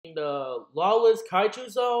playing the Lawless Kaiju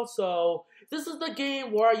Zone. So this is the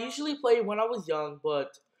game where I usually play when I was young,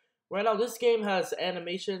 but right now this game has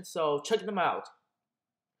animation, so check them out.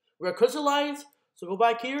 We're crystallized, so go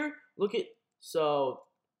back here, look at, so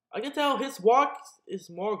I can tell his walk is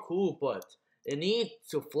more cool, but it needs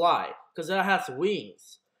to fly, because it has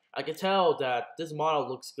wings. I can tell that this model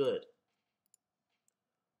looks good.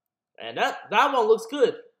 And that one looks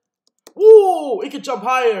good. Woo! It can jump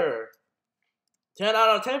higher. 10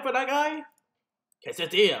 out of 10 for that guy?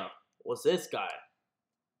 Quesadilla. What's this guy?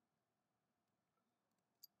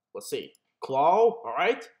 Let's see. Claw,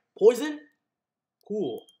 alright. Poison?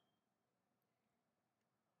 Cool.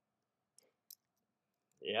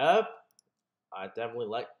 Yep. I definitely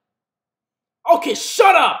like. Okay,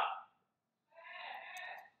 shut up!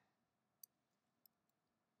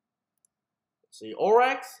 Let's see,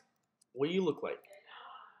 Orax? What do you look like?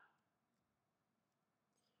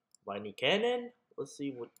 Lightning Cannon? Let's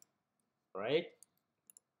see what. Right?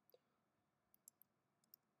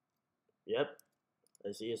 Yep.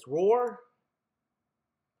 Let's see his roar.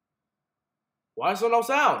 Why is there no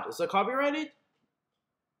sound? Is it copyrighted?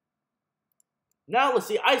 Now let's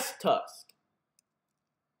see Ice Tusk.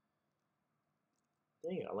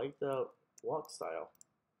 Dang, I like the walk style.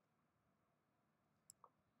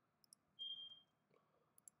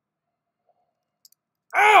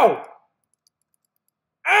 Ow!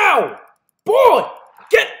 Ow! Boy!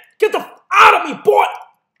 Get the out of me, boy!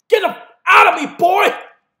 Get the out of me, boy!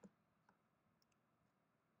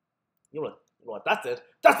 You know what? That's it.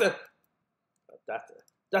 That's it. That's it.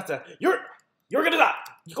 That's it. You're gonna die.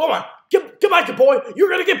 Come on. Get back, boy. You're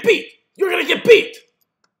gonna get beat. You're gonna get beat.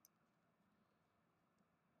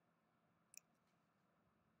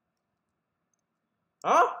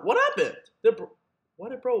 Huh? What happened? Why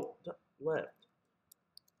did bro left?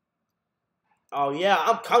 Oh yeah,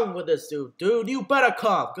 I'm coming with this dude. Dude, you better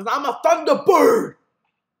come, because I'm a Thunderbird!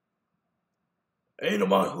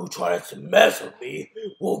 Anyone who tries to mess with me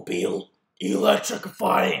will be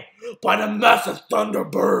electrifying by the massive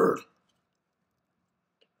Thunderbird.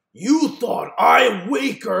 You thought I am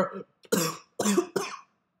weaker.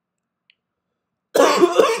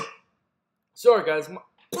 Sorry guys,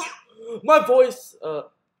 my voice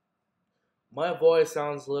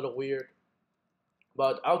sounds a little weird,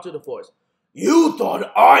 but I'll do the voice. You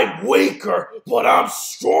thought I'm weaker, but I'm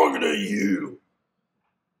stronger than you.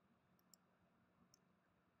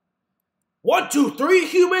 1, 2, 3,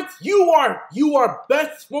 humans. You are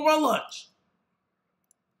best for my lunch.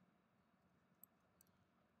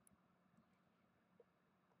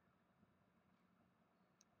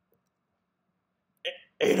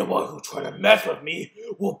 Anyone who tries to mess with me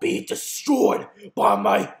will be destroyed by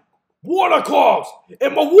my water claws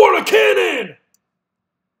and my water cannon.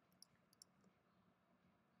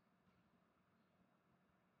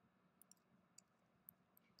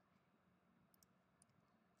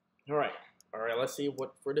 Alright, let's see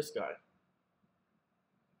what for this guy.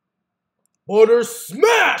 Butter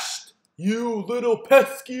smashed! You little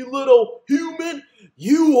pesky little human,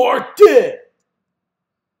 you are dead!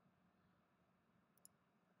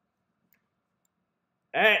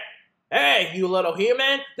 Hey, you little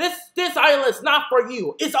human, this island's not for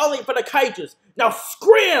you, it's only for the kaijus. Now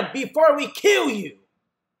scram before we kill you!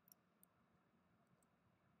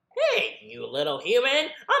 Hey, you little human,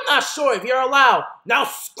 I'm not sure if you're allowed. Now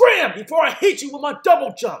scram before I hit you with my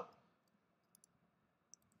double jump.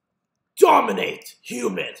 Dominate,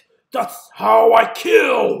 humans. That's how I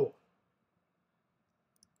kill.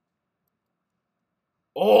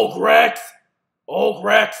 Ogrex,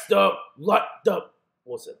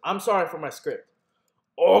 what's it? I'm sorry for my script.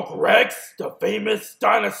 Ogrex, the famous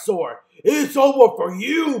dinosaur. It's over for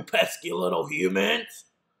you, pesky little humans.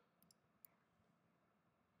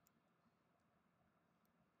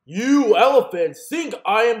 You elephants think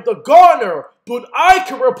I am the goner, but I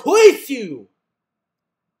can replace you!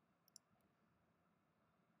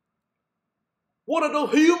 What are the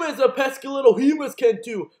humans that pesky little humans can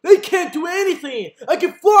do? They can't do anything! I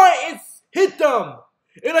can fly and hit them!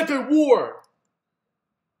 And I can roar!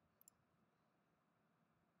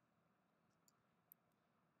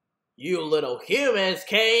 You little humans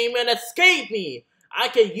came and escaped me! I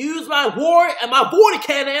can use my roar and my water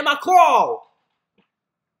cannon and my claw!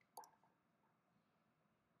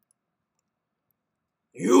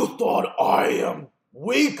 You thought I am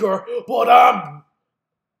weaker, but I'm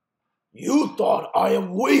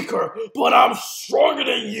stronger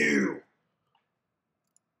than you.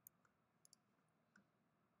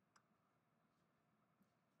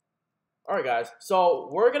 Alright guys, so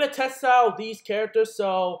we're gonna test out these characters.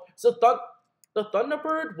 So the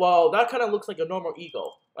Thunderbird, well, that kind of looks like a normal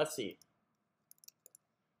eagle. Let's see.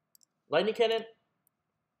 Lightning cannon.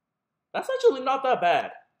 That's actually not that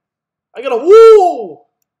bad. I got a woo!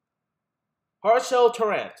 Hard shell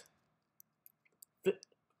torrent.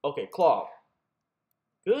 Okay, claw.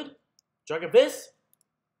 Good. Dragon fist.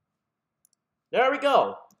 There we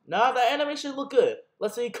go. Now the animation look good.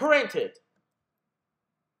 Let's see, current it.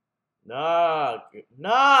 Nah,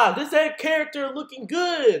 this ain't character looking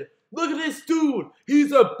good. Look at this dude.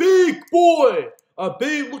 He's a big boy. A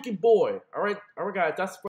big looking boy. Alright, guys, that's